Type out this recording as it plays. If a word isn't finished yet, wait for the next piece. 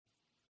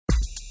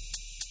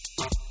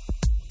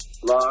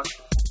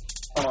Locked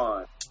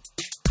on.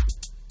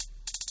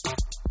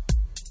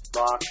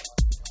 Locked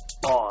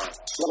on.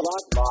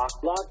 Locked on.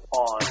 Locked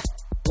on.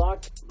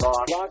 Locked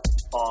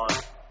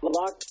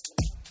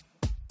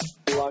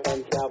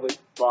on Cowboys.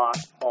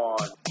 Locked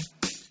on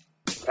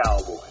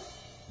Cowboys.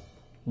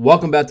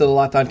 Welcome back to the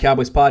Locked On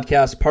Cowboys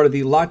podcast, part of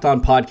the Locked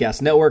On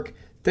Podcast Network.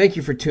 Thank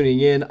you for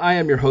tuning in. I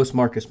am your host,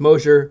 Marcus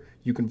Mosher.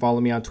 You can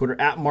follow me on Twitter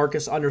at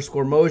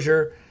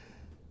Marcus_Mosher.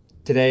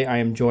 Today, I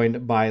am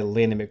joined by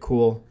Landon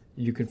McCool.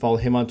 You can follow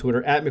him on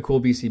Twitter at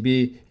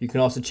McCoolBCB. You can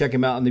also check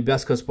him out on the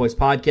Best Coast Boys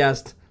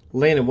podcast.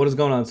 Landon, what is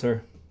going on,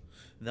 sir?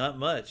 Not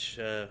much.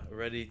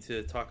 Ready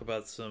to talk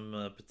about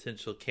some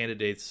potential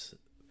candidates,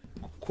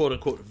 quote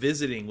unquote,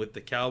 visiting with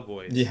the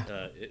Cowboys.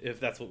 Yeah. If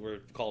that's what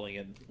we're calling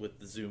it with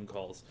the Zoom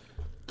calls.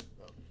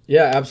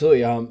 Yeah,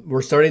 absolutely.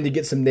 We're starting to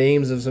get some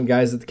names of some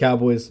guys that the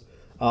Cowboys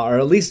are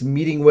at least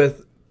meeting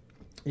with.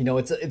 You know,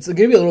 it's going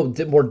to be a little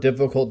bit more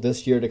difficult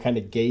this year to kind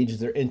of gauge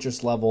their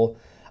interest level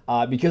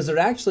because they're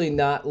actually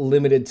not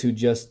limited to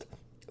just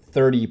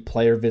 30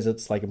 player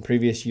visits like in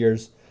previous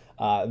years.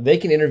 They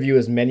can interview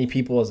as many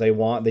people as they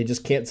want. They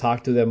just can't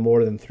talk to them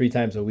more than 3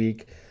 times a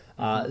week.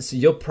 So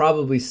you'll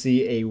probably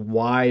see a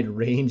wide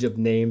range of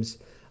names,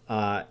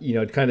 kind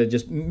of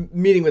just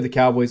meeting with the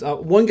Cowboys.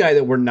 One guy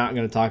that we're not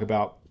going to talk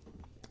about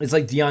is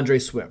like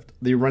DeAndre Swift,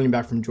 the running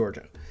back from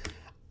Georgia.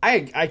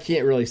 I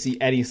can't really see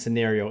any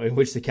scenario in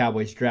which the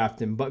Cowboys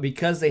draft him, but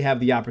because they have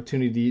the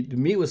opportunity to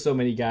meet with so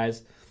many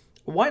guys,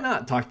 why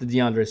not talk to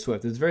DeAndre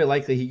Swift? It's very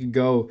likely he could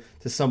go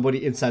to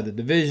somebody inside the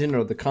division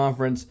or the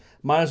conference.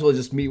 Might as well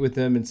just meet with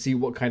him and see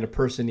what kind of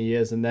person he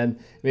is, and then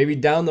maybe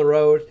down the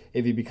road,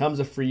 if he becomes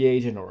a free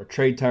agent or a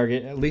trade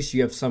target, at least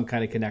you have some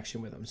kind of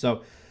connection with him.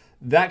 So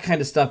that kind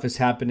of stuff is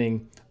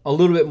happening a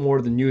little bit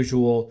more than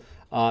usual.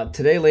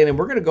 Today, Landon,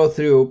 we're going to go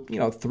through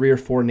 3 or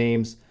 4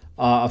 names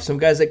of some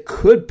guys that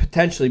could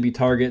potentially be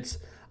targets.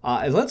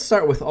 And let's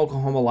start with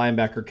Oklahoma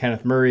linebacker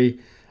Kenneth Murray.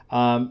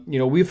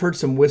 We've heard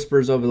some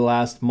whispers over the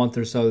last month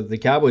or so that the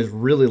Cowboys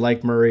really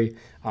like Murray.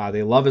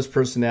 They love his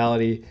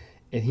personality,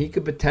 and he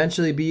could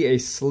potentially be a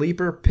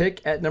sleeper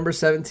pick at number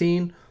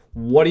 17.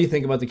 What do you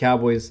think about the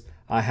Cowboys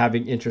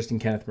having interest in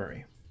Kenneth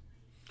Murray?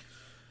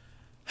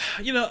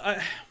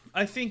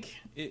 I think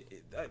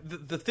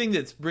the thing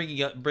that's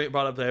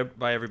brought up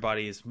by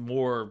everybody is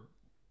more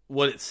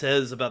what it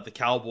says about the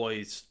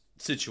Cowboys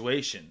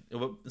situation,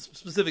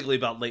 specifically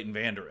about Leighton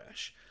Vander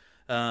Esch.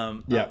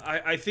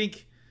 I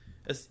think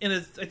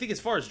as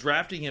far as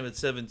drafting him at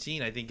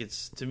 17, I think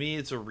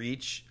it's a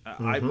reach.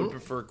 I would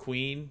prefer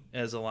Queen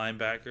as a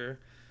linebacker.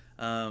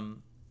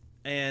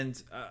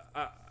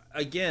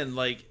 Again,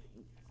 like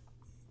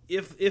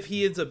if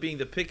he ends up being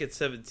the pick at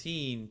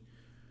 17,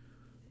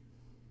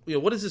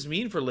 what does this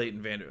mean for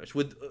Leighton Vander Esch?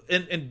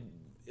 And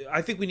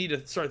I think we need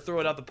to start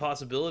throwing out the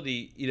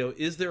possibility.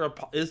 Is there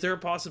a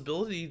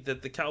possibility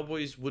that the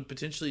Cowboys would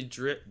potentially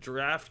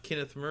draft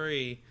Kenneth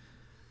Murray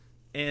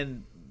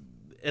and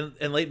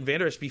Leighton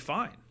Vander Esch be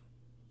fine?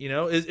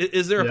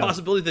 Is there a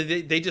possibility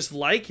that they just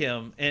like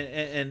him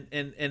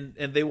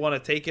and they want to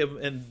take him,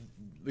 and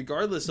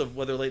regardless of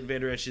whether Leighton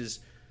Vander Esch is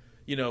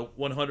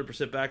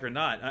 100% back or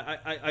not?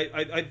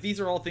 I these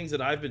are all things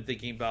that I've been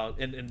thinking about,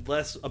 and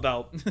less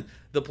about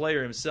the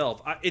player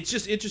himself. It's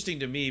just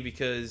interesting to me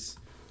because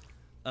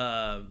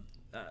I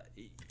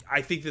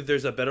think that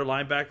there's a better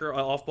linebacker,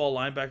 off-ball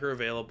linebacker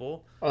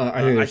available.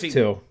 I think there's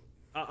two.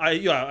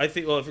 I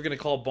think. Well, if we're going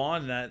to call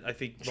Bond that, I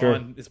think Sure.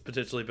 Bond is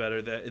potentially better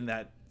in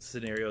that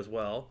scenario as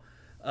well.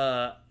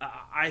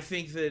 I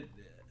think that,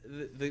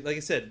 like I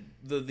said,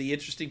 the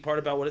interesting part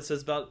about what it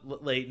says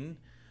about Leighton,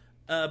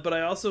 but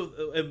I also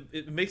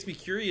it makes me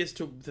curious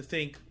to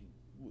think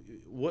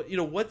what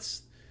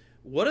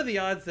are the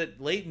odds that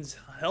Leighton's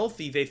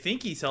healthy? They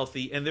think he's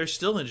healthy, and they're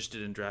still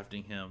interested in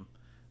drafting him.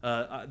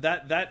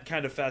 That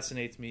kind of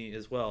fascinates me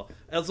as well.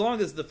 As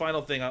long as the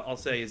final thing I'll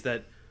say is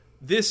that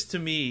this, to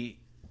me,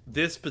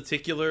 this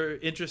particular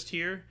interest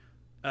here,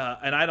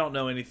 and I don't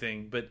know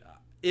anything, but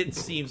it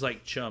seems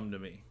like chum to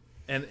me.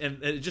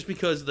 And just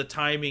because of the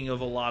timing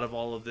of a lot of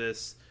all of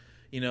this,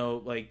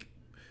 like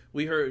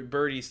we heard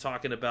birdies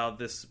talking about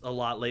this a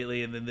lot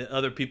lately, and then the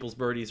other people's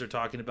birdies are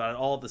talking about it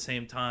all at the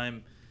same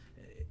time.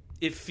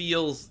 It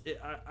feels,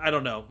 I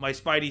don't know, my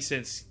spidey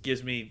sense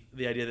gives me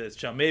the idea that it's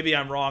chum. Maybe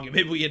I'm wrong, and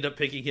maybe we end up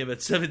picking him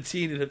at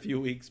 17 in a few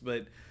weeks,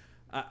 but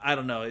I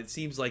don't know. It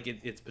seems like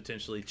it's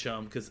potentially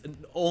chum because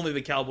only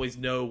the Cowboys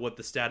know what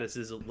the status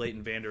is of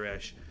Leighton Vander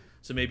Esch.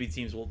 So maybe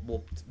teams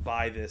will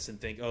buy this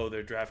and think, oh,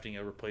 they're drafting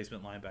a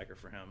replacement linebacker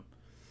for him.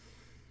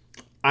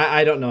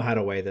 I don't know how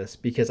to weigh this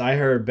because I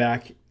heard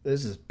back,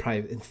 this is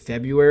probably in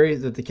February,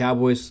 that the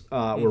Cowboys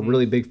were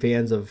really big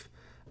fans of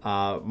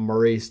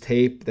Murray's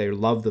tape. They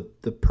love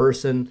the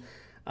person.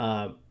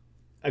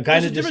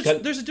 There's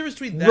a difference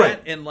between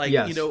that and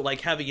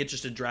like having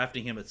interest in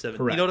drafting him at 7.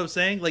 Correct. You know what I'm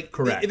saying? Like,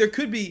 correct. There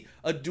could be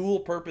a dual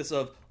purpose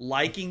of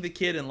liking the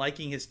kid and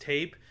liking his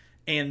tape,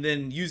 and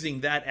then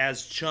using that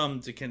as chum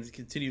to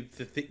continue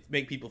to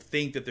make people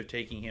think that they're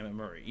taking him at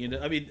Murray.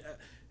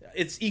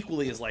 It's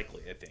equally as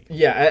likely, I think.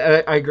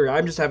 Yeah, I agree.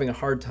 I'm just having a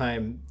hard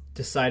time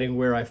deciding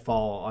where I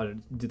fall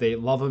on. Do they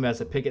love him as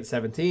a pick at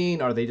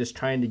 17? Are they just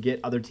trying to get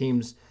other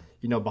teams,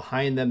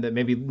 behind them that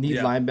maybe need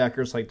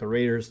linebackers like the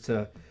Raiders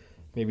to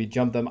maybe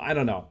jump them? I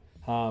don't know.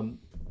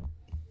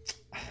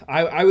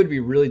 I would be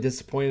really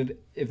disappointed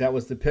if that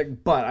was the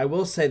pick, but I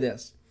will say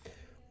this.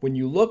 When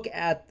you look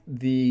at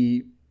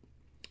the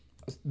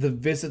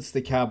visits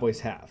the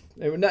Cowboys have,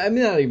 not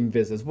even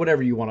visits,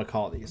 whatever you want to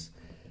call these,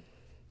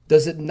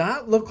 does it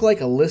not look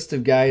like a list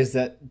of guys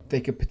that they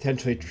could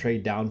potentially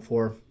trade down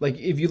for? Like,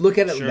 if you look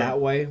at it that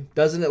way,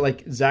 doesn't it,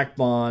 like Zach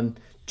Bond,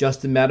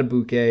 Justin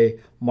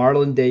Matabuke,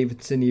 Marlon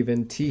Davidson,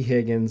 even T.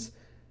 Higgins,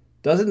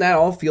 doesn't that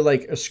all feel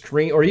like a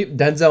screen? Or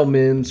Denzel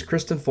Mims,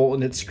 Kristen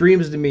Fulton, it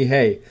screams to me,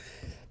 hey,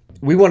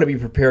 we want to be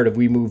prepared if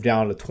we move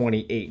down to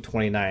 28,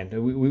 29.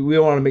 We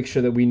want to make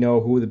sure that we know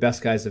who the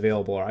best guys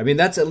available are. I mean,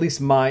 that's at least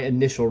my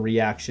initial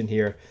reaction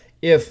here.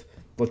 If,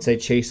 let's say,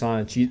 Chason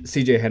and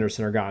C.J.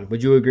 Henderson are gone.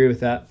 Would you agree with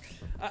that?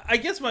 I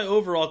guess my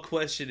overall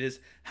question is,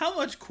 how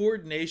much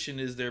coordination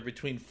is there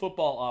between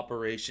football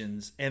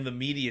operations and the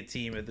media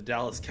team at the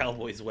Dallas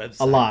Cowboys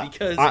website? A lot.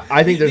 Because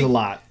I think there's a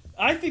lot.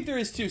 I think there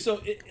is too.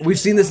 So we've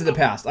seen this in the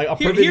past. Like, a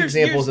perfect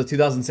example is the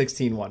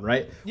 2016 one,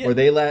 right? Yeah. Where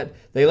they let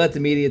the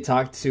media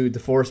talk to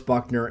DeForest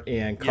Buckner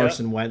and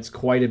Carson Wentz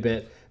quite a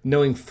bit,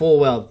 knowing full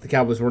well that the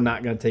Cowboys were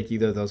not going to take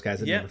either of those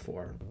guys at number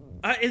 4.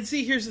 And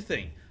see, here's the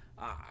thing.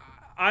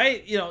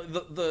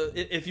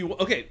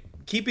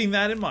 Keeping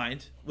that in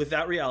mind, with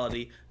that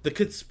reality, the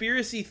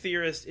conspiracy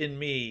theorist in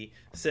me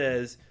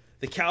says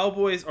the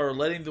Cowboys are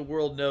letting the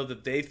world know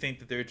that they think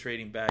that they're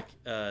trading back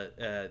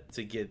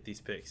to get these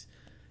picks.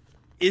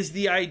 Is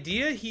the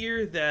idea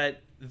here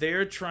that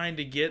they're trying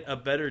to get a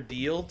better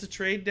deal to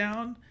trade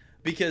down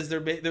because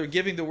they're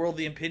giving the world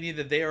the opinion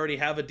that they already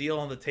have a deal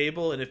on the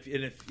table, and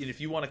if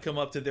you want to come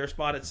up to their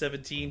spot at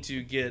 17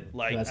 to get,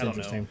 like, I don't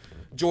know,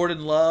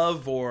 Jordan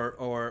Love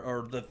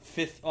or the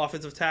 5th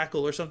offensive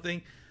tackle or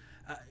something,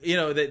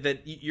 that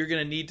you're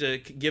going to need to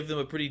give them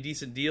a pretty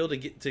decent deal to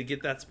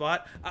get that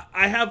spot.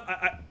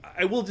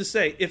 I will just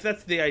say, if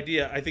that's the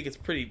idea, I think it's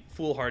pretty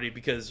foolhardy,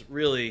 because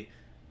really,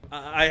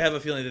 I have a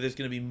feeling that there's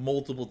going to be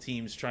multiple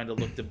teams trying to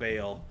look to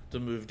bail to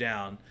move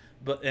down,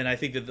 and I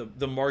think that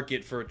the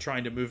market for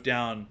trying to move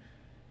down,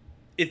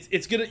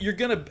 you're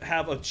gonna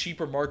have a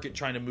cheaper market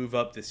trying to move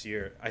up this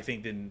year, I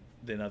think,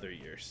 than other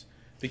years,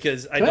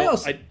 because go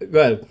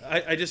ahead.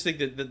 I just think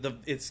that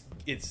it's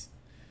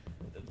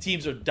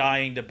teams are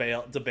dying to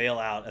bail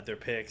out at their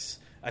picks.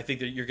 I think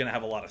that you're going to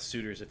have a lot of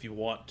suitors if you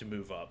want to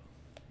move up.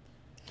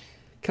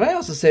 Can I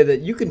also say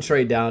that you can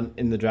trade down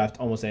in the draft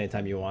almost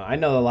anytime you want? I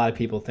know a lot of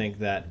people think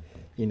that,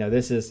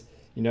 this is,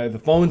 if the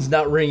phone's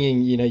not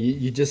ringing,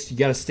 you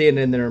got to stand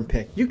in there and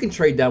pick. You can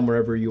trade down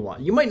wherever you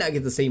want. You might not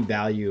get the same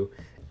value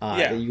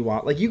that you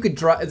want. Like, you could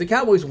drop, if the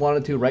Cowboys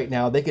wanted to right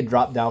now, they could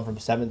drop down from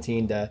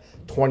 17 to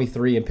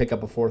 23 and pick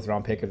up a 4th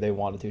round pick if they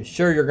wanted to.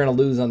 Sure, you're going to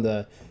lose on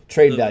the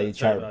trade value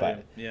chart,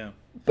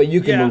 but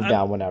you can move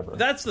down whenever.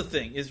 That's the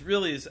thing,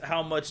 is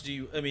how much do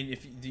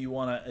you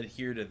want to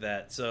adhere to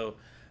that? So,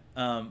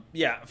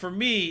 for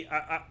me,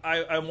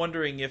 I'm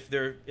wondering if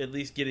they're at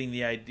least getting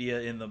the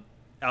idea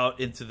out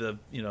into the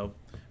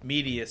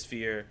media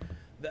sphere.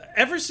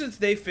 Ever since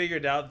they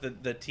figured out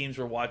that teams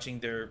were watching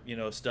their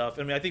stuff.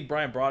 I mean, I think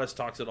Brian Broaddus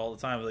talks it all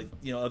the time, like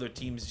other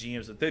teams,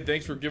 GMs, that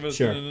thanks for giving us.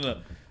 Sure. No.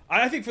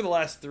 I think for the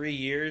last 3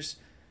 years,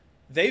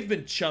 they've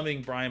been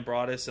chumming Brian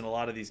Broaddus and a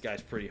lot of these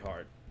guys pretty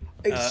hard.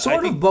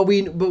 But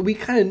we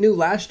kind of knew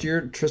last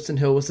year Tristan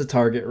Hill was the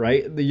target,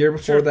 right? The year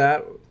before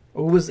that,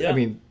 who was? Yeah. I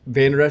mean,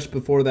 Van Der Esch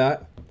before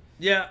that.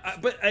 Yeah,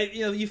 but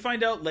you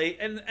find out late,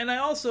 and I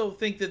also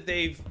think that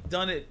they've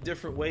done it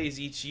different ways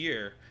each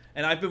year,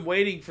 and I've been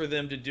waiting for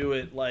them to do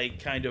it like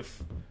kind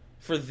of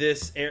for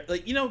this air,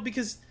 like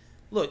because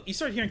look, you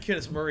start hearing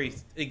Kenneth Murray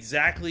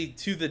exactly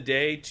to the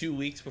day 2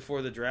 weeks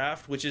before the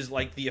draft, which is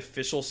like the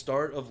official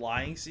start of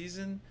lying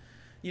season.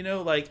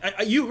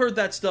 You heard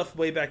that stuff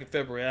way back in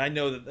February. I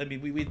know that. I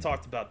mean, we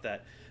talked about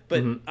that,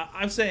 but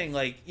I'm saying,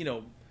 like,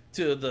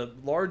 to the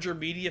larger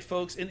media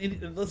folks,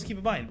 and let's keep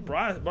in mind,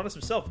 Broaddus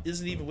himself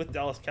isn't even with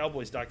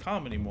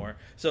DallasCowboys.com anymore.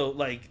 So,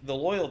 like, the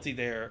loyalty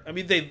there. I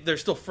mean, they're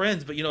still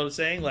friends, but you know what I'm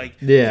saying? Like,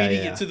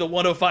 feeding it to the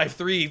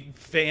 105.3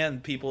 fan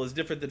people is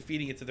different than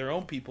feeding it to their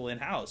own people in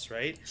house,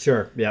 right?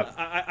 Sure. Yeah.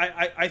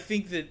 I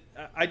think that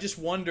I just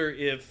wonder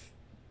if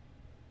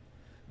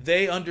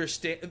they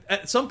understand.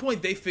 At some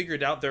point, they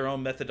figured out their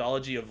own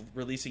methodology of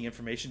releasing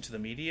information to the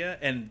media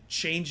and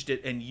changed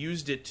it and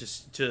used it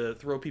to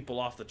throw people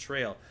off the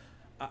trail.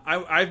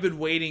 I've been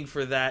waiting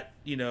for that,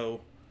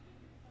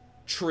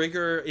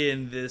 trigger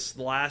in this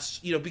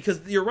last,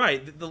 because you're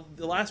right. The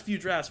last few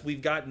drafts,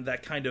 we've gotten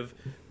that kind of,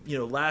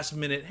 last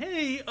minute.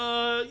 Hey,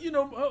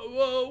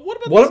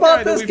 what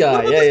about this guy?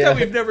 What about this guy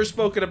we've never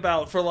spoken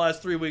about for the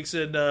last 3 weeks,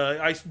 and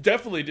I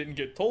definitely didn't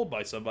get told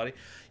by somebody.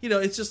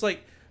 It's just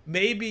like,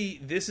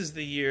 maybe this is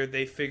the year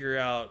they figure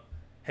out,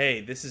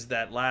 hey, this is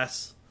that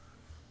last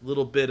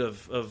little bit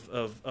of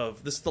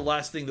this is the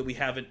last thing that we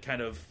haven't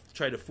kind of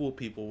tried to fool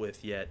people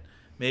with yet.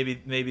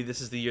 Maybe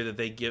this is the year that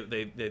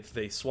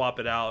they swap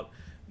it out,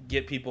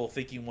 get people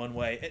thinking one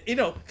way. You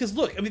know, because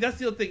look, I mean, that's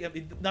the other thing. I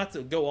mean, not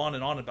to go on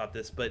and on about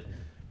this, but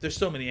there's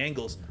so many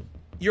angles.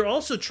 You're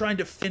also trying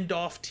to fend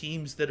off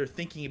teams that are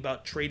thinking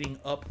about trading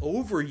up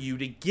over you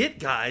to get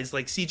guys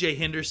like C.J.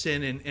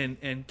 Henderson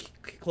and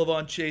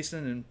Clavon Chasen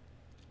and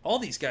all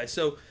these guys.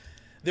 So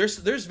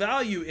there's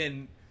value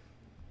in,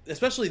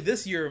 especially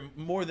this year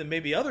more than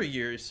maybe other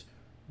years,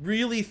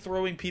 really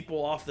throwing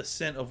people off the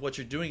scent of what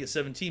you're doing at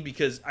 17,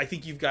 because I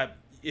think you've got,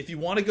 if you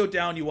want to go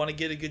down, you want to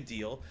get a good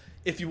deal.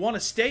 If you want to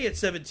stay at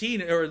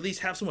 17 or at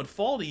least have someone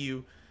fall to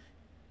you,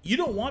 you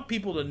don't want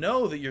people to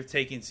know that you're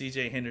taking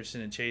C.J.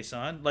 Henderson and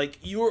Chason. Like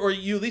you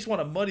at least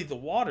want to muddy the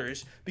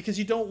waters, because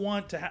you don't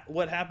want to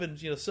what happened,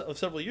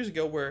 several years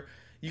ago, where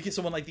you get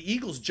someone like the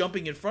Eagles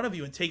jumping in front of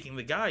you and taking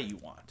the guy you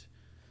want.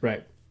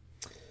 Right.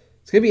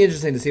 It's going to be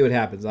interesting to see what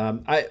happens.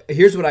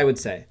 Here's what I would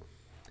say.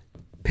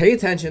 Pay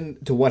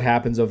attention to what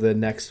happens over the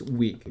next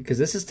week, because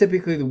this is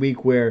typically the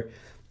week where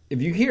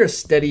if you hear a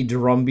steady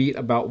drumbeat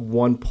about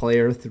one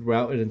player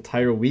throughout an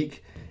entire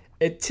week,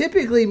 it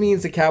typically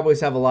means the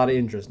Cowboys have a lot of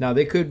interest. Now,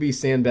 they could be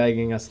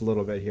sandbagging us a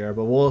little bit here,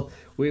 but we'll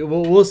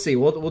see.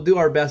 We'll do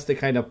our best to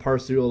kind of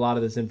parse through a lot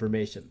of this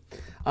information.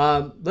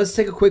 Let's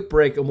take a quick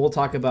break, and we'll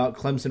talk about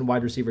Clemson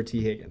wide receiver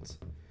T. Higgins.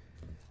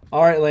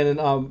 All right,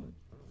 Landon.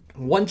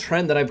 One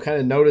trend that I've kind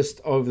of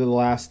noticed over the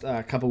last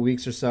couple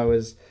weeks or so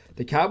is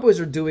the Cowboys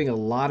are doing a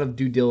lot of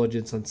due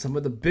diligence on some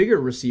of the bigger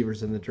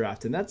receivers in the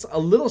draft, and that's a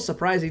little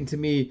surprising to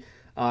me.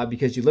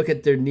 Because you look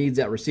at their needs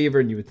at receiver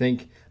and you would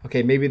think,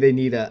 okay, maybe they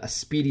need a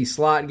speedy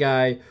slot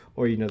guy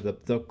or,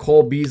 the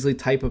Cole Beasley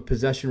type of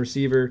possession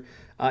receiver.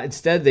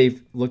 Instead,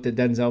 they've looked at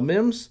Denzel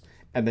Mims,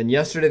 and then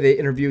yesterday they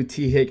interviewed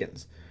T.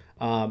 Higgins.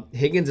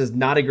 Higgins is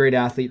not a great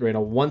athlete, ran a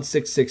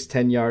 1.66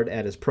 10-yard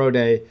at his pro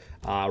day,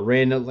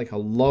 ran like a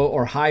low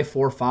or high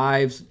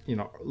 4.5s,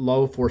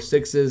 low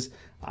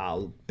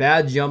 4.6s,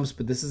 bad jumps,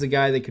 but this is a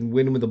guy that can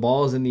win with the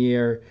balls in the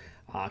air,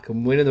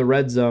 can win in the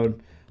red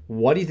zone.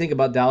 What do you think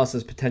about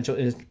Dallas's potential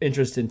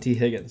interest in T.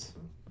 Higgins?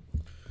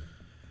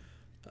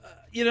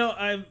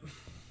 I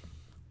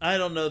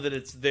don't know that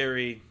it's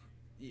very.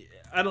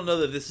 I don't know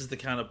that this is the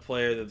kind of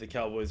player that the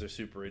Cowboys are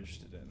super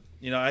interested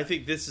in. I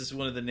think this is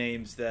one of the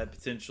names that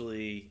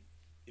potentially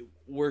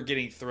we're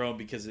getting thrown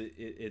because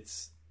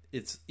it's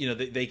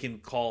they can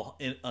call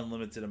an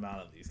unlimited amount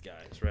of these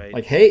guys, right?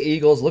 Like, hey,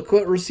 Eagles, look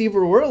what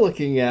receiver we're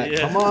looking at. Yeah.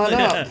 Come on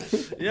up.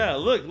 Yeah,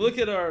 look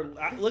at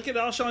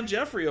Alshon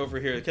Jeffrey over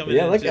here coming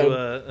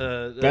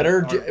into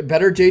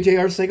better J.J.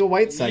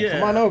 Arcega-Whiteside. Yeah,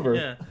 come on over.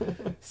 Yeah.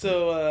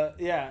 So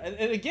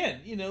and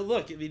again,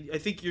 look, I mean, I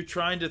think you're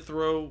trying to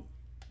throw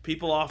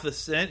people off the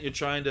scent. You're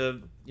trying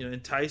to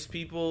entice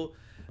people.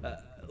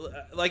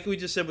 Like we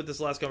just said with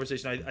this last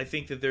conversation, I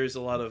think that there's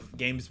a lot of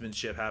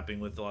gamesmanship happening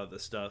with a lot of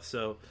this stuff.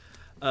 So.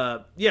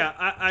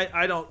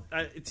 I don't.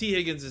 T.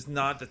 Higgins is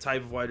not the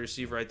type of wide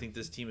receiver I think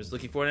this team is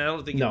looking for, and I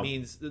don't think it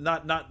means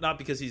not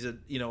because he's a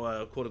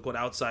quote unquote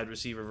outside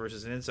receiver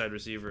versus an inside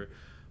receiver,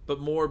 but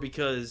more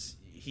because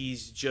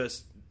he's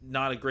just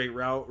not a great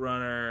route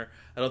runner.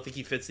 I don't think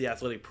he fits the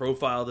athletic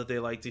profile that they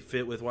like to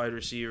fit with wide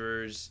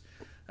receivers.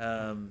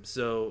 I don't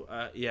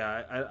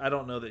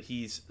know that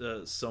he's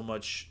so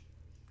much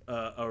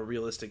a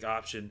realistic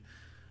option.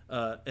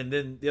 And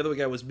then the other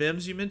guy was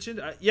Mims. You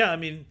mentioned, Yeah.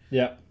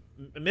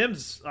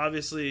 Mims,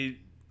 obviously,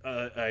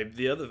 I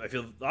feel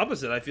the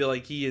opposite. I feel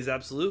like he is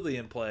absolutely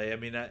in play. I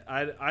mean,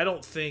 I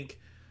don't think.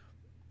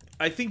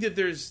 I think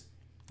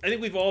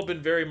we've all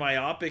been very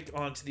myopic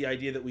onto the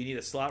idea that we need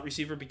a slot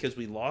receiver because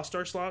we lost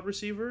our slot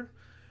receiver.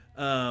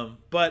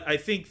 But I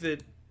think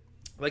that,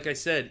 like I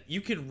said,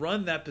 you can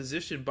run that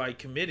position by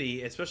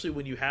committee, especially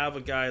when you have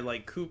a guy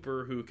like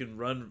Cooper who can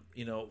run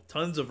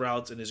tons of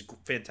routes and is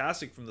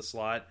fantastic from the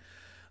slot.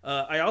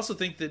 I also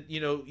think that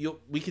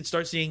we could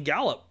start seeing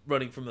Gallup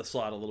running from the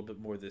slot a little bit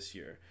more this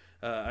year.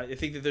 I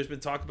think that there's been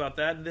talk about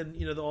that, and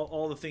then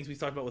all the things we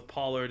talked about with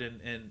Pollard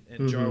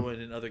and Jarwin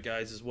and other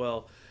guys as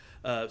well.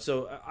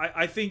 So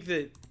I think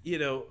that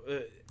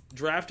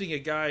drafting a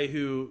guy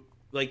who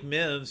like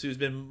Mims, who's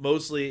been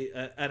mostly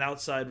an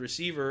outside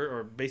receiver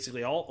or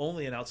basically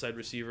only an outside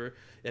receiver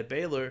at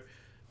Baylor,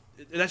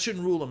 that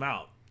shouldn't rule him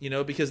out.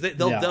 Because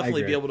they'll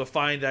definitely be able to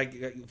find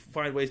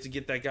ways to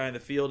get that guy in the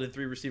field in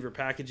 3 receiver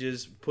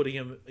packages, putting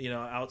him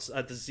out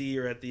at the Z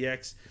or at the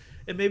X,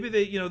 and maybe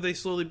they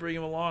slowly bring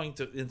him along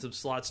in some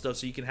slot stuff,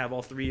 so you can have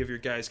all 3 of your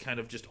guys kind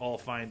of just all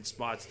find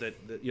spots that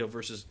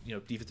versus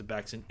defensive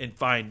backs and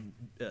find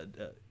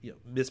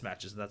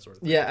mismatches and that sort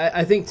of thing. Yeah,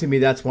 I think to me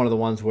that's one of the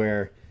ones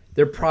where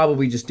they're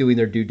probably just doing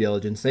their due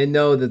diligence. They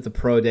know that the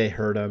pro day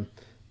hurt him,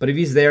 but if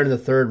he's there in the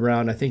 3rd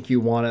round, I think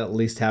you want to at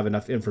least have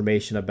enough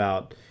information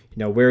about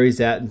where he's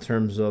at in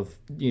terms of,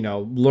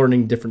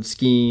 learning different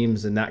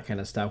schemes and that kind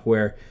of stuff,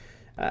 where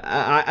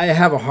I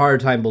have a hard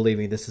time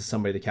believing this is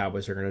somebody the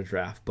Cowboys are going to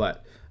draft,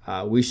 but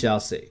we shall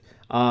see.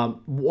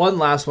 One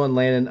last one,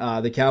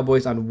 Landon. The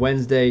Cowboys on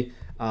Wednesday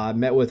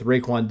met with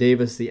Raekwon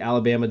Davis, the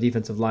Alabama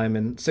defensive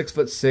lineman,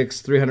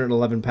 6'6",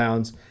 311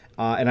 pounds,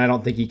 and I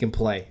don't think he can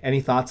play.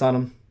 Any thoughts on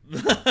him? He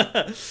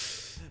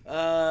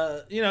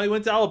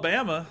went to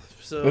Alabama,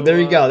 So but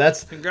there you go.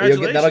 That's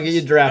congratulations. That'll get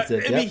you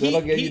drafted. I mean, that'll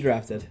get you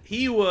drafted.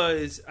 He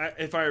was,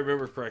 if I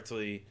remember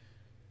correctly,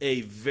 a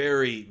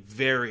very,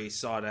 very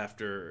sought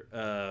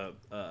after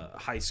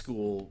high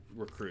school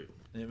recruit.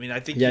 I mean, I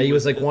think he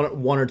was like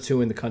one or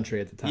two in the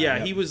country at the time. Yeah,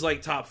 he was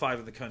like top 5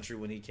 in the country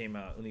when he came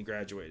out, when he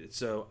graduated.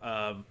 So,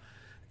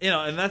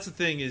 and that's the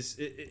thing is,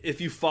 if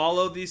you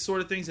follow these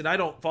sort of things, and I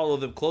don't follow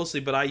them closely,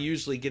 but I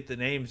usually get the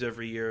names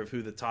every year of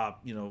who the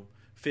top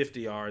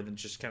 50 are, and then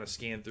just kind of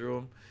scan through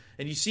them,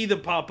 and you see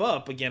them pop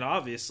up again.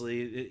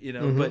 Obviously,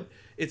 but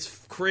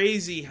it's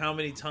crazy how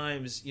many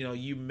times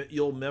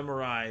you'll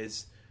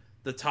memorize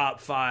the top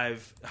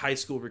 5 high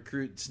school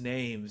recruits'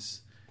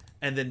 names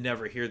and then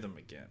never hear them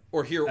again,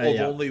 or hear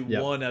only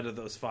one out of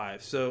those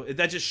 5. So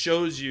that just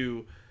shows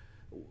you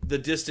the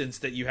distance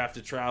that you have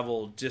to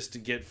travel just to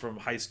get from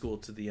high school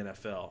to the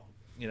NFL.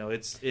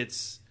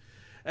 It's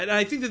and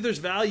I think that there's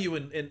value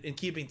in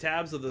keeping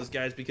tabs of those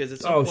guys, because at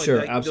some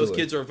point those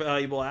kids are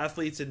valuable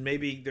athletes, and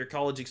maybe their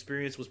college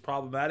experience was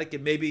problematic,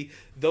 and maybe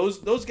those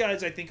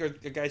guys, I think, are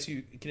the guys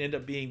who can end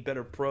up being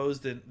better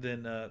pros than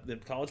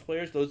college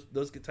players.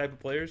 Those type of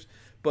players.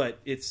 But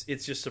it's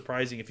just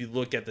surprising if you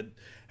look at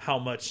how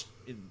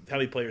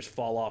many players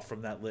fall off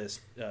from that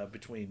list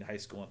between high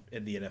school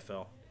and the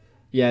NFL.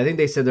 Yeah, I think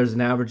they said there's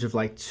an average of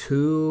like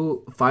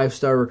 2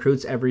 5-star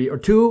recruits or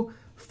 2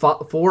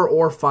 4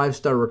 or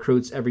 5-star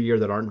recruits every year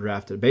that aren't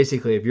drafted.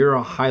 Basically, if you're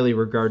a highly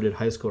regarded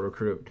high school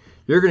recruit,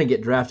 you're going to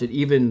get drafted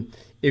even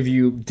if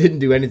you didn't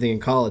do anything in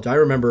college. I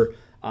remember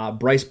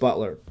Bryce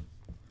Butler.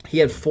 He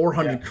had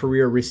 400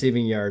 career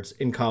receiving yards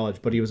in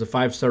college, but he was a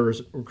 5-star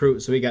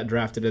recruit, so he got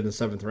drafted in the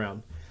 7th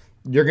round.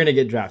 You're going to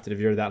get drafted if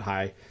you're that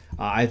high.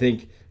 I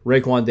think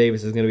Raekwon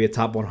Davis is going to be a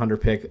top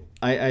 100 pick.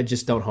 I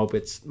just don't hope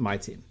it's my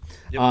team.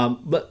 Yep.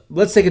 But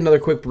let's take another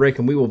quick break,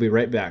 and we will be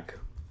right back.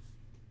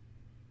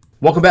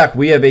 Welcome back.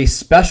 We have a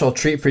special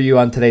treat for you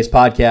on today's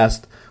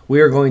podcast.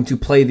 We are going to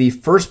play the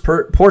first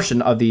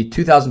portion of the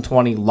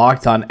 2020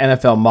 Locked On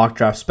NFL Mock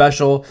Draft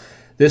Special.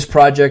 This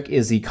project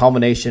is the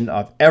culmination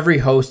of every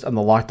host on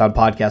the Locked On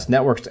Podcast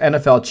Network's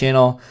NFL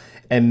channel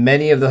and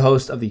many of the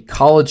hosts of the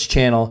college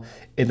channel.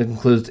 It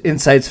includes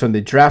insights from the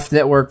Draft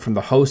Network, from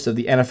the host of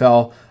the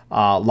NFL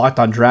Locked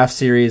On Draft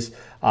Series,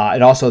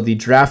 and also the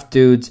Draft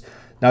Dudes.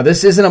 Now,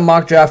 this isn't a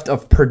mock draft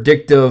of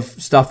predictive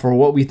stuff for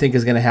what we think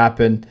is going to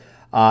happen.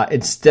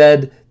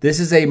 Instead, this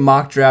is a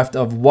mock draft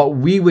of what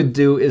we would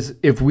do is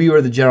if we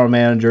were the general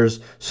managers.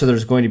 So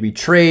there's going to be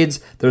trades.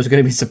 There's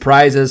going to be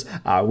surprises.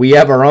 We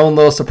have our own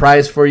little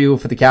surprise for you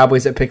for the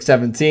Cowboys at pick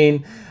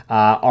 17.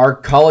 Our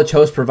college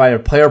host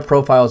provided player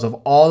profiles of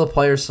all the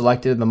players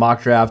selected in the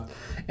mock draft,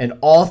 and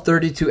all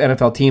 32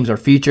 NFL teams are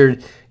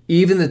featured,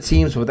 even the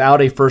teams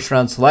without a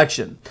first-round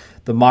selection.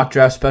 The mock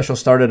draft special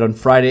started on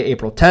Friday,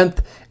 April 10th,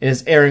 and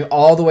is airing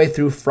all the way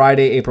through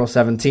Friday, April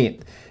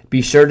 17th.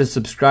 Be sure to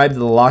subscribe to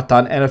the Locked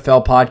On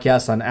NFL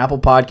podcast on Apple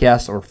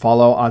Podcasts or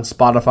follow on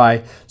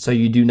Spotify so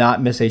you do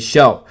not miss a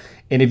show.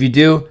 And if you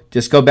do,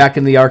 just go back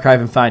in the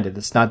archive and find it.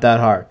 It's not that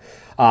hard.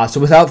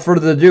 So without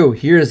further ado,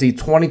 here is the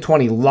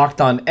 2020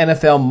 Locked On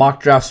NFL Mock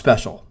Draft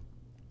Special.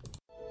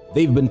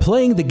 They've been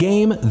playing the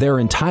game their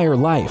entire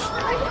life.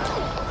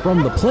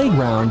 From the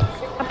playground...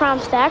 I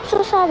promise to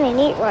exercise and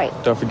eat right.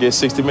 Don't forget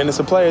 60 minutes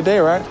of play a day,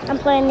 right? I'm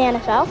playing the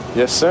NFL.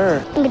 Yes,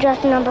 sir. I'm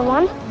drafting number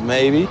 1.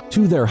 Maybe.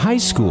 To their high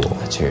school.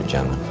 Let's hear it,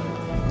 gentlemen.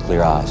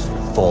 Clear eyes,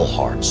 full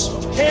hearts.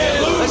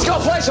 Let's go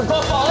play some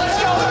football.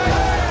 Let's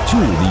go.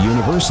 To the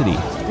university.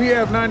 We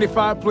have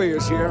 95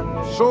 players here,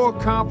 so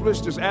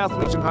accomplished as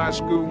athletes in high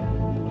school.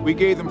 We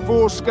gave them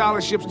full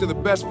scholarships to the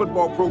best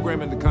football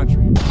program in the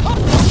country.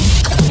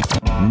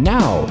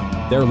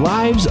 Now, their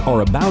lives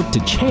are about to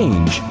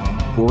change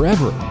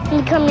forever.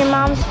 Become your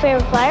mom's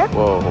favorite player?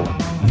 Whoa.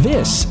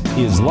 This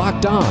is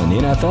Locked On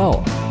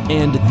NFL,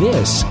 and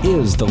this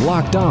is the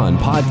Locked On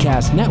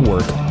Podcast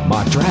Network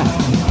Mock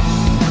Draft.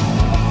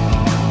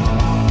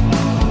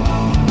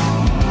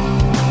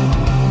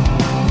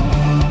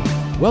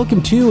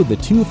 Welcome to the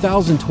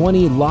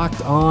 2020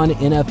 Locked On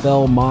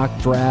NFL Mock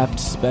Draft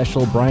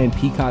Special. Brian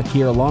Peacock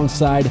here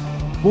alongside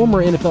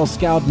former NFL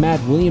scout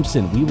Matt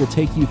Williamson. We will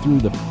take you through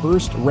the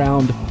first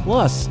round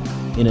plus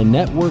in a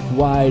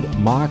network-wide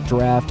mock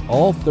draft.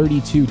 All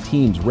 32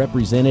 teams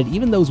represented,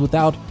 even those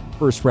without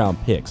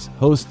first-round picks.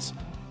 Hosts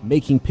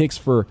making picks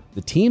for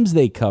the teams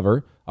they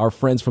cover, our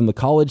friends from the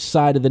college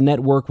side of the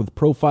network with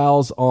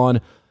profiles on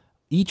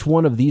each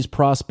one of these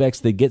prospects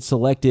that get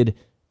selected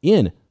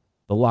in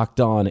the Locked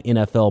On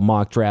NFL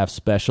Mock Draft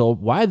Special,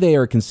 why they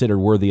are considered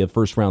worthy of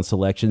first-round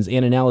selections,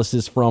 and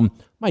analysis from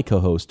my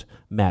co-host,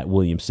 Matt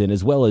Williamson,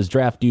 as well as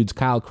draft dudes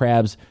Kyle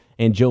Krabs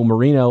and Joe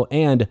Marino,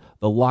 and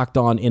the Locked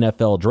On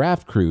NFL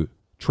Draft crew,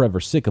 Trevor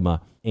Sikkema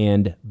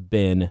and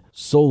Ben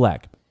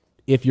Solak.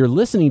 If you're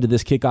listening to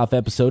this kickoff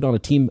episode on a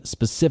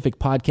team-specific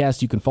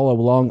podcast, you can follow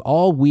along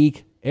all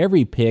week,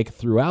 every pick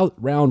throughout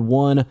round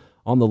 1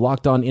 on the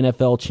Locked On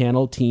NFL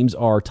channel. Teams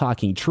are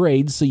talking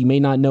trades, so you may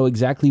not know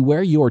exactly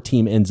where your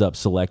team ends up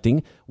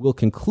selecting. We'll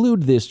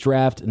conclude this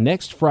draft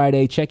next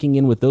Friday, checking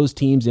in with those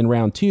teams in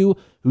round 2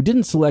 who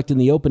didn't select in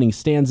the opening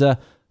stanza,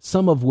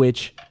 some of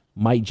which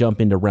might jump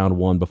into round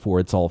one before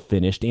it's all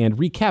finished, and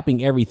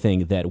recapping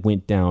everything that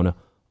went down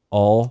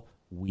all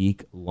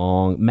week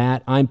long.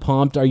 Matt, I'm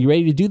pumped. Are you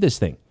ready to do this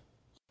thing?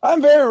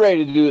 I'm very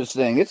ready to do this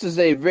thing. This is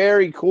a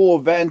very cool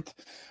event.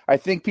 I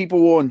think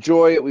people will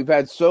enjoy it. We've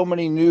had so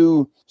many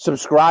new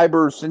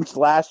subscribers since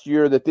last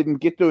year that didn't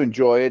get to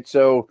enjoy it.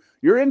 So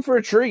you're in for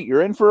a treat.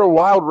 You're in for a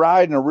wild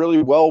ride and a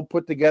really well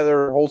put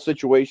together whole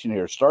situation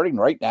here, starting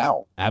right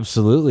now.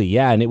 Absolutely.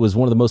 Yeah. And it was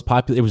one of the most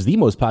popular, it was the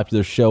most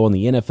popular show on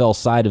the NFL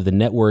side of the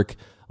network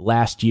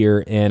last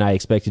year. And I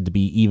expect it to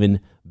be even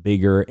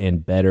bigger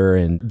and better.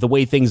 And the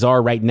way things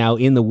are right now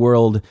in the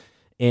world,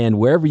 and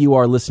wherever you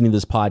are listening to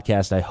this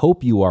podcast, I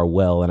hope you are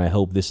well, and I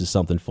hope this is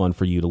something fun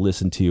for you to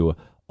listen to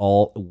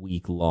all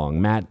week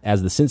long. Matt,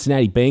 as the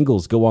Cincinnati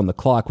Bengals go on the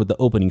clock with the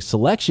opening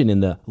selection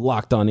in the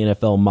Locked On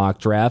NFL mock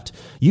draft,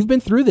 you've been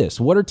through this.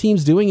 What are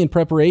teams doing in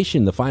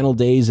preparation, the final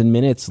days and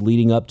minutes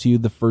leading up to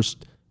the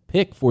first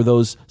pick for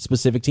those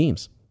specific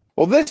teams?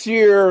 Well, this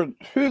year,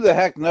 who the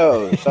heck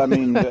knows? I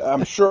mean,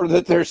 I'm sure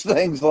that there's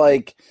things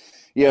like,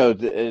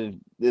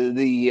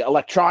 the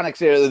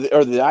electronics or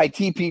the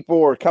IT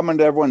people are coming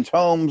to everyone's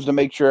homes to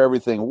make sure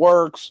everything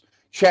works,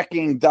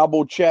 checking,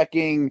 double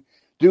checking,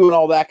 doing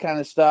all that kind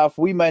of stuff.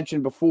 We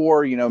mentioned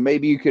before,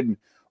 maybe you could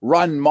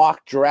run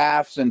mock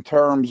drafts in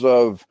terms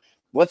of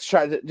let's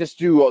try to just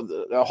do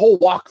a whole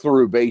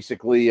walkthrough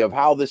basically of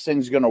how this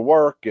thing's going to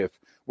work. If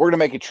we're going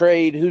to make a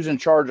trade, who's in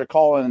charge of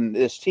calling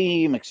this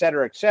team, et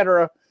cetera, et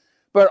cetera.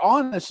 But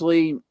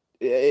honestly,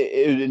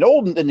 in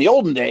the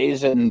olden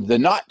days and the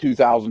not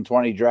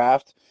 2020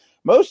 draft,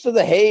 most of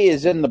the hay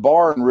is in the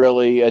barn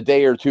really a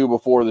day or two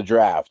before the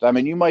draft. I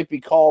mean, you might be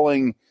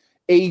calling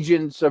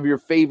agents of your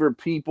favorite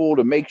people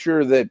to make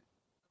sure that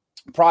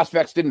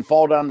prospects didn't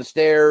fall down the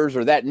stairs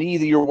or that knee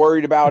that you're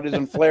worried about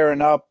isn't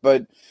flaring up.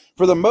 But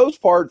for the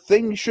most part,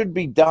 things should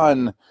be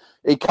done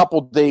a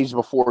couple days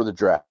before the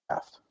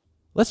draft.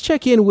 Let's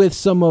check in with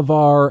some of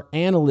our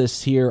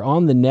analysts here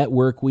on the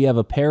network. We have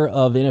a pair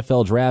of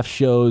NFL draft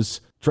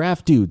shows,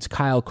 Draft Dudes,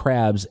 Kyle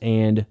Krabs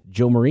and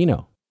Joe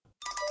Marino.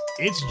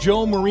 It's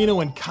Joe Marino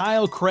and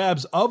Kyle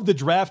Krabs of the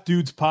Draft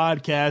Dudes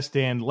podcast,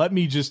 and let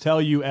me just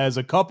tell you, as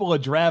a couple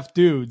of draft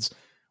dudes,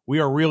 we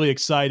are really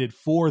excited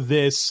for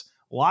this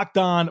Locked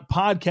On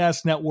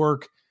Podcast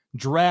Network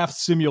draft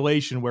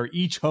simulation where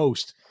each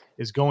host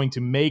is going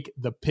to make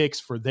the picks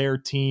for their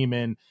team.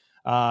 And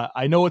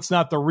I know it's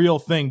not the real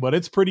thing, but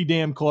it's pretty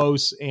damn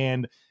close,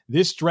 and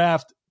this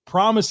draft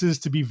promises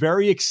to be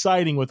very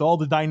exciting with all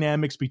the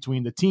dynamics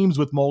between the teams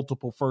with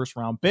multiple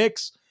first-round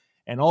picks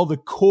and all the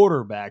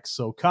quarterbacks.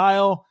 So,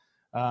 Kyle,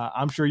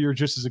 I'm sure you're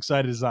just as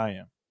excited as I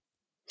am.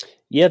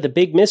 Yeah, the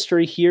big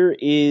mystery here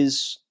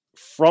is,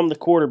 from the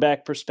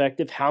quarterback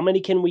perspective, how many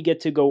can we get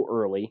to go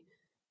early?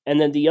 And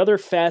then the other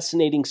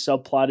fascinating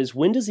subplot is,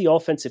 when does the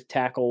offensive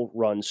tackle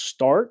run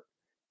start,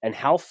 and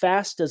how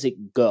fast does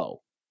it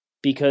go?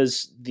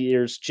 Because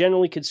there's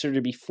generally considered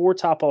to be 4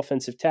 top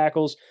offensive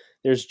tackles.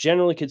 There's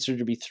generally considered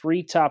to be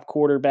 3 top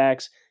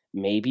quarterbacks,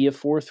 maybe a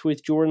 4th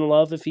with Jordan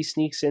Love if he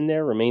sneaks in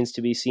there, remains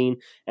to be seen.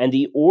 And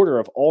the order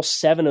of all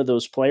 7 of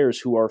those players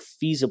who are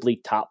feasibly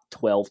top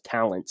 12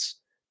 talents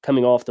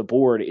coming off the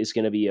board is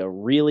going to be a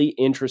really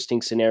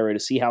interesting scenario to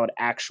see how it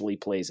actually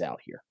plays out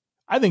here.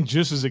 I think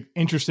just as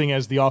interesting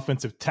as the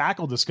offensive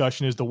tackle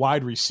discussion is the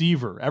wide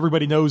receiver.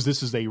 Everybody knows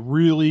this is a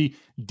really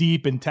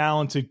deep and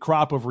talented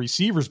crop of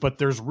receivers, but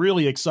there's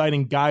really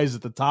exciting guys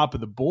at the top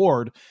of the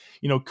board.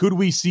 Could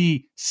we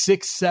see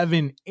 6,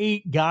 7,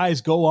 8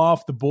 guys go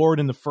off the board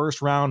in the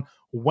first round?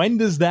 When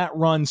does that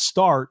run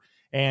start?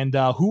 And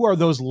who are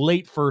those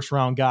late first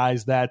round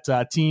guys that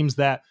teams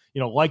that,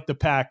 like the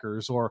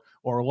Packers or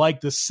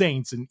like the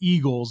Saints and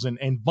Eagles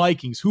and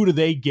Vikings, who do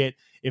they get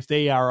if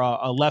they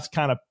are left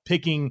kind of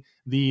picking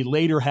the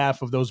later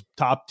half of those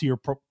top tier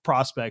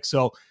prospects?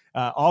 So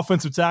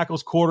offensive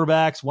tackles,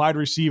 quarterbacks, wide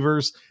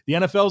receivers, the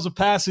NFL is a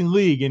passing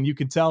league, and you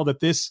can tell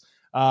that this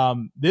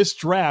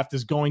draft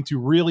is going to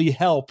really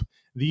help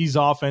these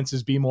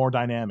offenses be more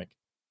dynamic.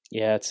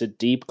 Yeah, it's a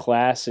deep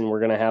class, and we're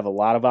going to have a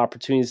lot of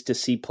opportunities to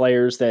see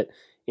players that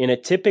in a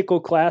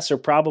typical class are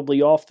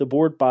probably off the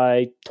board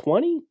by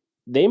 20.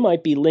 They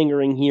might be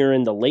lingering here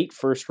in the late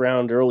first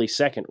round, early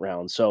second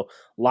round. So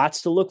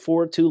lots to look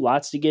forward to,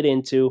 lots to get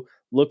into.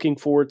 Looking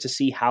forward to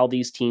see how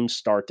these teams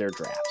start their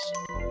drafts.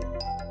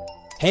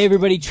 Hey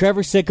everybody,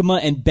 Trevor Sikkema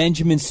and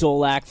Benjamin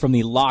Solak from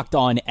the Locked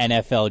On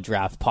NFL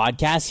Draft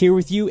Podcast here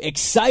with you.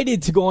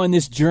 Excited to go on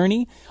this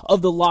journey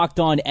of the Locked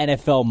On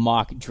NFL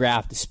Mock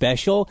Draft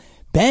Special.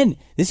 Ben,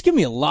 this is going to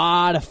be a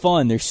lot of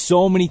fun. There's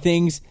so many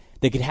things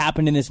that could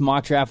happen in this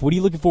mock draft. What are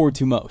you looking forward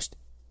to most?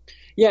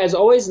 Yeah, it's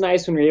always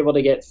nice when we're able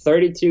to get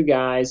 32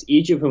 guys,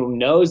 each of whom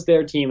knows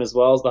their team as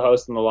well as the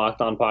host on the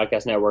Locked On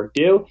Podcast Network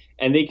do,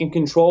 and they can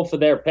control for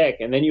their pick.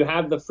 And then you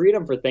have the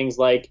freedom for things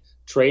like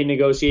trade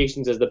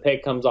negotiations as the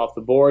pick comes off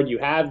the board. You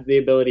have the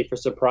ability for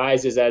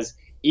surprises as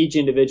each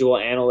individual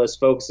analyst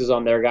focuses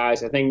on their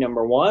guys. I think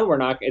number one,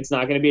 it's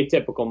not going to be a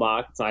typical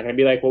mock. It's not going to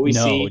be like what we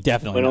see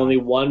when only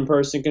one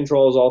person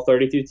controls all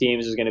 32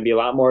 teams. There's going to be a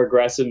lot more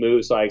aggressive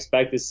moves. So I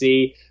expect to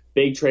see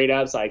big trade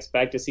ups. I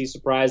expect to see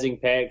surprising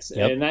picks.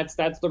 Yep. And that's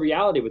the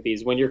reality with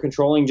these. When you're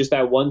controlling just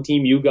that one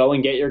team, you go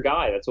and get your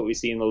guy. That's what we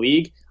see in the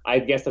league. I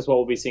guess that's what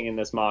we'll be seeing in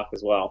this mock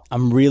as well.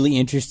 I'm really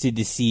interested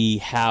to see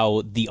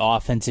how the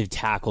offensive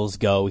tackles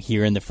go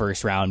here in the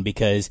first round,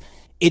 because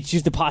it's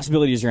just the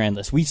possibilities are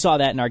endless. We saw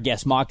that in our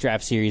guest mock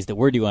draft series that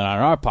we're doing on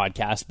our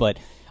podcast. But,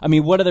 I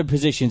mean, what other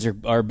positions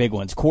are big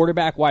ones?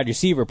 Quarterback, wide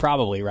receiver,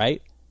 probably,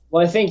 right?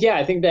 Well, I think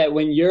that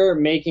when you're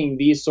making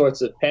these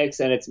sorts of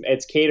picks and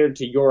it's catered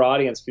to your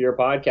audience for your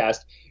podcast,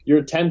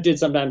 you're tempted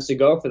sometimes to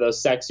go for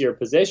those sexier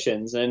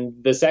positions. And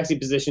the sexy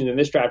position in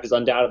this draft is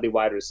undoubtedly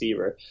wide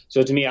receiver.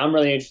 So to me, I'm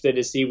really interested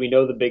to see, we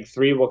know the big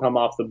three will come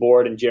off the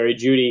board, and Jerry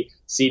Jeudy,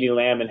 CeeDee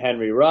Lamb, and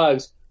Henry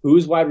Ruggs.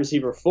 Who's wide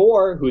receiver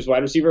 4? Who's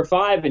wide receiver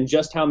 5? And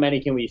just how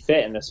many can we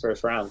fit in this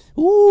first round?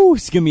 Ooh,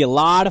 it's going to be a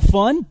lot of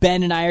fun.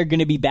 Ben and I are going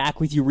to be back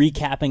with you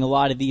recapping a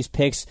lot of these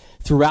picks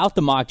throughout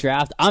the mock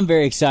draft. I'm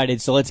very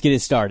excited, so let's get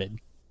it started.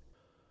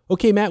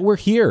 Okay, Matt, we're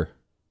here.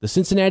 The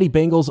Cincinnati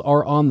Bengals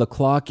are on the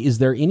clock. Is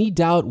there any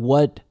doubt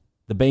what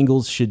the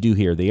Bengals should do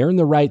here? They earned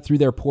the right through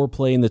their poor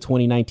play in the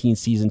 2019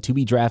 season to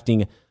be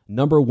drafting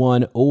number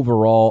 1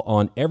 overall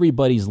on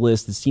everybody's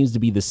list. It seems to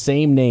be the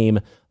same name,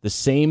 the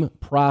same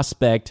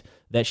prospect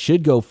that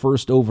should go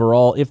first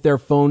overall. If their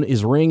phone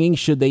is ringing,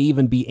 should they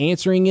even be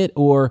answering it,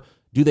 or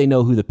do they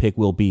know who the pick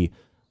will be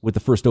with the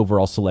first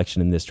overall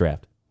selection in this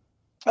draft?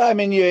 I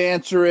mean, you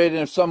answer it,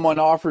 and if someone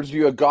offers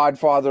you a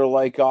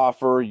Godfather-like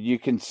offer, you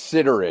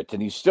consider it,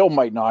 and you still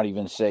might not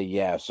even say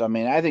yes. I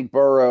mean, I think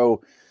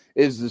Burrow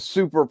is the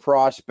super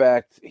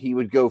prospect. He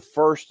would go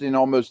first in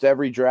almost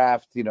every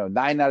draft,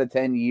 9 out of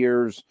 10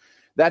 years.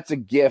 That's a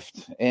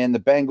gift, and the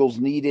Bengals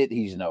need it.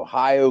 He's an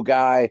Ohio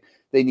guy.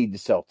 They need to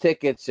sell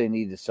tickets. They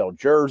need to sell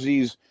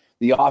jerseys.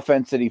 The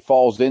offense that he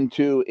falls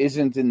into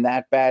isn't in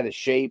that bad a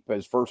shape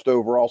as first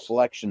overall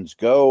selections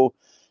go.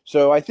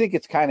 So I think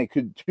it's kind of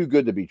too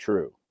good to be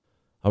true.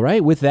 All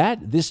right, with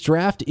that, this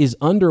draft is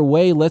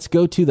underway. Let's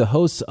go to the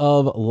hosts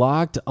of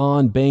Locked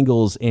On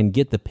Bengals and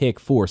get the pick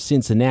for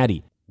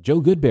Cincinnati, Joe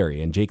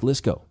Goodberry and Jake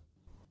Liscow.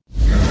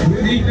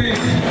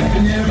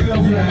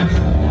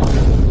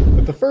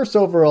 With the first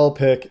overall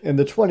pick in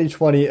the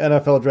 2020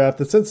 NFL Draft,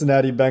 the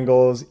Cincinnati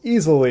Bengals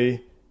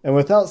easily and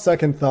without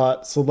second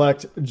thought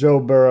select Joe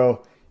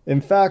Burrow. In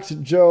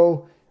fact,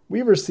 Joe,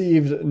 we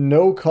received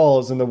no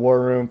calls in the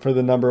war room for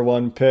the number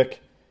 1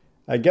 pick.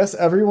 I guess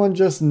everyone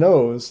just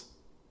knows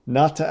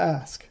not to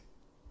ask.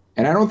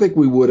 And I don't think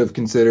we would have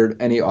considered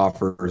any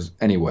offers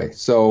anyway.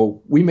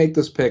 So we make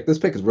this pick. This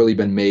pick has really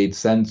been made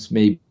since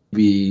maybe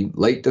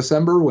late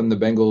December, when the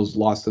Bengals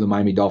lost to the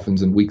Miami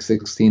Dolphins in week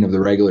 16 of the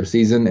regular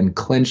season and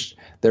clinched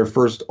their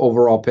first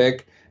overall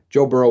pick.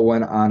 Joe Burrow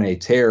went on a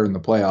tear in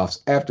the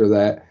playoffs after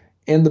that,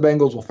 and the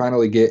Bengals will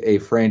finally get a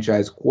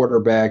franchise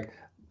quarterback.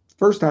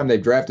 First time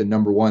they've drafted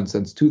number 1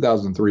 since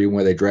 2003,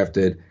 when they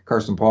drafted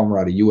Carson Palmer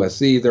out of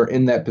USC. They're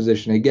in that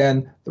position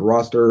again. The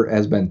roster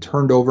has been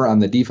turned over on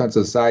the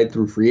defensive side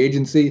through free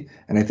agency,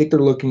 and I think they're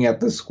looking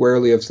at this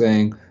squarely of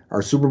saying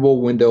our Super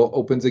Bowl window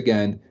opens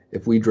again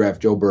if we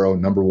draft Joe Burrow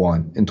number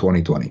 1 in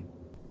 2020.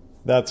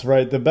 That's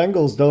right. The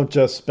Bengals don't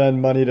just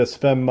spend money to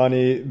spend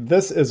money.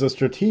 This is a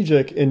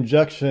strategic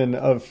injection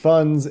of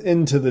funds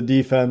into the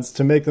defense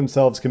to make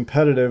themselves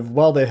competitive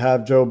while they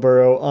have Joe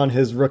Burrow on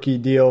his rookie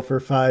deal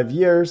for 5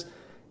 years.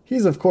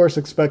 He's, of course,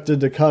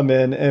 expected to come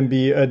in and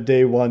be a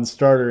day 1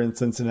 starter in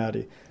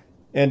Cincinnati.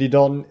 Andy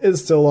Dalton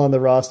is still on the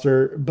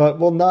roster, but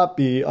will not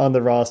be on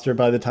the roster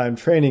by the time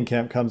training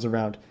camp comes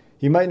around.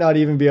 He might not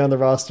even be on the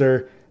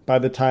roster by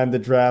the time the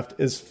draft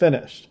is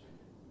finished.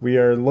 We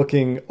are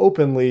looking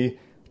openly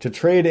to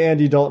trade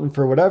Andy Dalton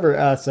for whatever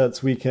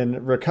assets we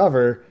can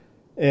recover,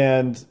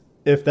 and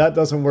if that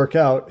doesn't work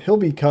out, he'll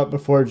be cut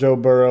before Joe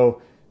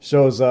Burrow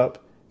shows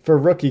up for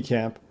rookie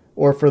camp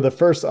or for the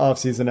first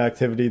offseason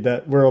activity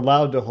that we're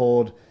allowed to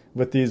hold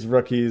with these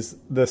rookies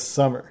this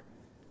summer.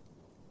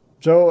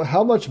 Joe,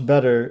 how much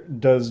better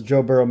does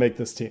Joe Burrow make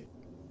this team?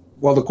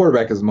 Well, the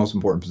quarterback is the most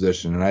important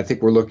position, and I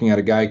think we're looking at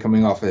a guy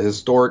coming off a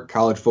historic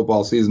college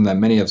football season that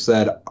many have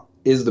said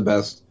is the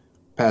best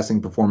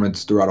passing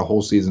performance throughout a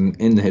whole season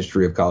in the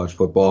history of college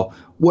football.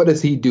 What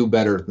does he do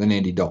better than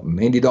Andy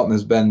Dalton? Andy Dalton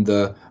has been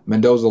the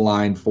Mendoza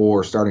line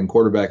for starting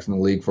quarterbacks in the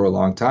league for a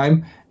long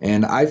time,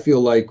 and I feel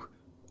like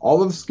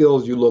all of the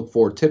skills you look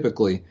for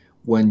typically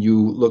when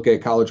you look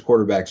at college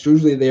quarterbacks,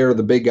 usually they are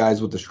the big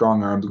guys with the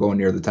strong arms going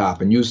near the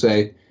top, and you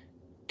say,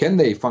 can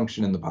they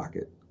function in the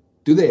pocket?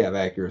 Do they have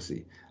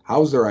accuracy?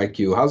 How's their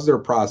IQ? How's their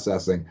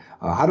processing?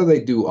 How do they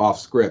do off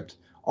script?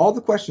 All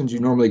the questions you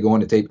normally go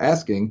into tape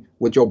asking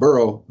with Joe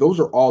Burrow, those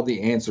are all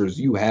the answers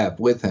you have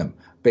with him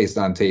based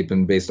on tape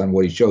and based on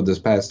what he showed this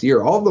past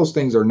year. All of those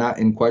things are not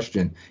in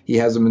question. He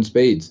has them in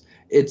spades.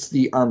 It's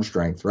the arm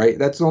strength, right?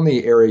 That's the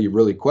only area you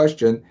really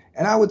question.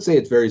 And I would say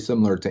it's very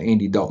similar to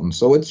Andy Dalton.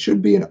 So it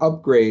should be an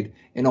upgrade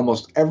in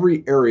almost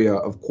every area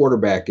of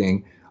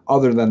quarterbacking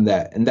other than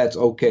that. And that's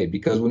okay,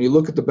 because when you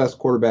look at the best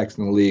quarterbacks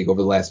in the league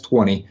over the last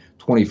 20,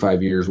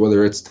 25 years,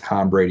 whether it's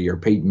Tom Brady or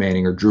Peyton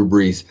Manning or Drew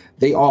Brees,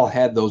 they all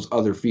had those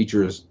other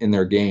features in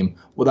their game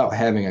without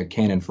having a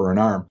cannon for an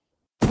arm.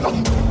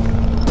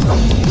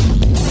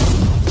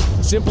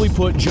 Simply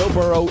put, Joe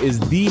Burrow is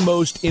the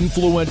most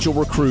influential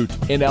recruit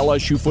in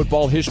LSU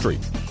football history.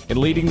 In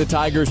leading the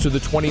Tigers to the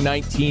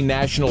 2019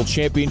 National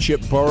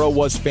Championship, Burrow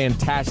was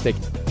fantastic,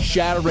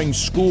 shattering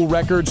school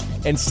records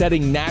and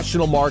setting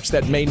national marks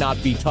that may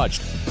not be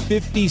touched.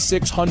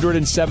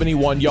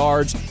 5,671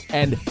 yards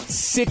and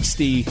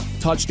 60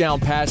 touchdown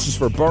passes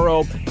for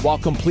Burrow while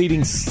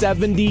completing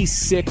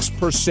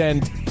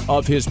 76%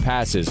 of his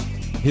passes.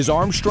 His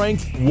arm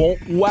strength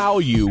won't wow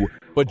you,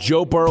 but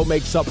Joe Burrow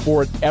makes up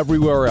for it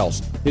everywhere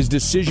else. His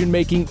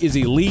decision-making is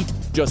elite,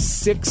 just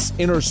 6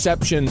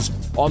 interceptions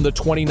on the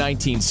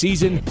 2019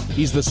 season.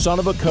 He's the son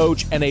of a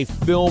coach and a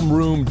film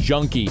room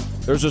junkie.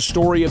 There's a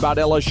story about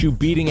LSU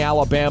beating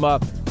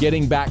Alabama,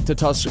 getting back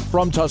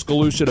from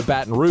Tuscaloosa to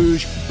Baton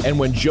Rouge, and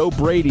when Joe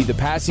Brady, the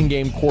passing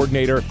game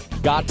coordinator,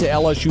 got to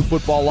LSU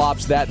football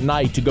ops that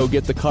night to go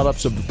get the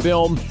cut-ups of the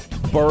film,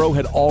 Burrow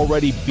had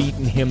already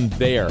beaten him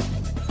there.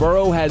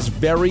 Burrow has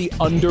very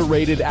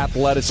underrated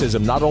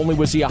athleticism. Not only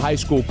was he a high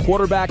school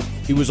quarterback,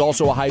 he was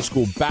also a high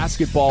school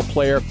basketball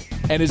player,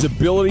 and his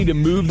ability to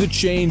move the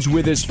chains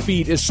with his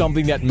feet is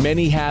something that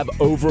many have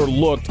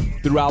overlooked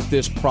throughout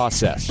this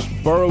process.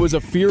 Burrow is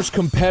a fierce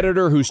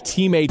competitor whose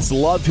teammates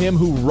love him,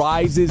 who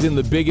rises in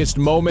the biggest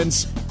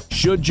moments.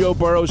 Should Joe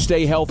Burrow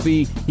stay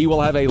healthy, he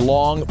will have a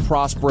long,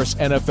 prosperous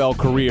NFL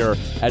career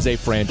as a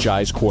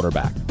franchise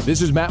quarterback.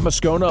 This is Matt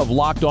Moscona of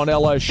Locked On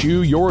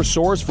LSU, your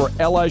source for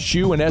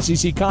LSU and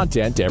SEC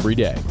content every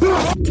day.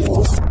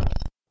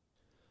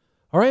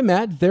 All right,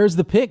 Matt, there's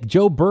the pick.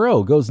 Joe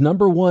Burrow goes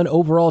number 1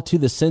 overall to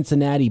the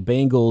Cincinnati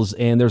Bengals,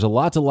 and there's a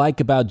lot to like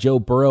about Joe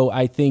Burrow.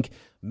 I think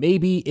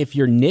maybe if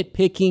you're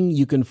nitpicking,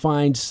 you can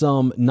find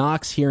some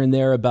knocks here and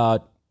there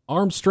about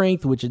arm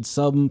strength, which in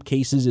some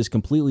cases is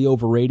completely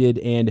overrated.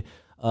 And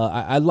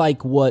I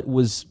like what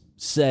was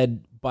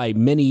said by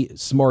many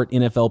smart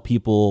NFL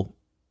people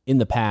in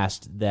the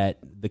past, that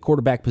the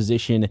quarterback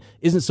position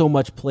isn't so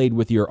much played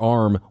with your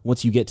arm.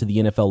 Once you get to the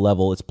NFL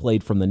level, it's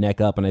played from the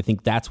neck up. And I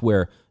think that's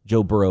where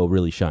Joe Burrow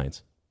really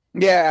shines.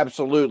 Yeah,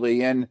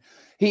 absolutely. And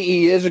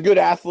he is a good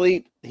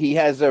athlete. He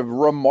has a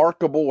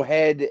remarkable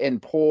head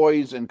and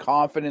poise and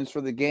confidence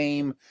for the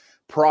game,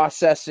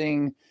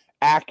 processing,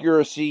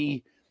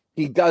 accuracy.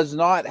 He does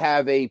not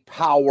have a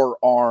power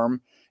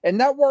arm. And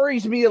that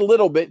worries me a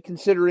little bit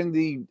considering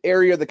the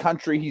area of the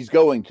country he's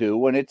going to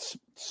when it's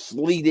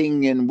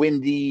sleeting and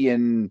windy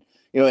and,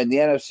 in the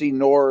NFC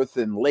North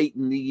and late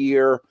in the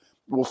year.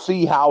 We'll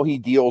see how he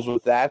deals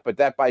with that, but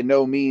that by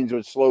no means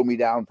would slow me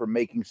down from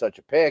making such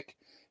a pick.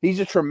 He's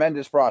a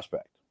tremendous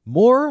prospect.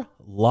 More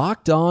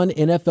Locked On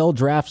NFL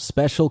Draft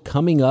special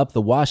coming up.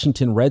 The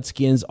Washington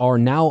Redskins are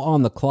now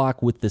on the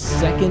clock with the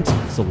second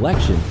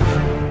selection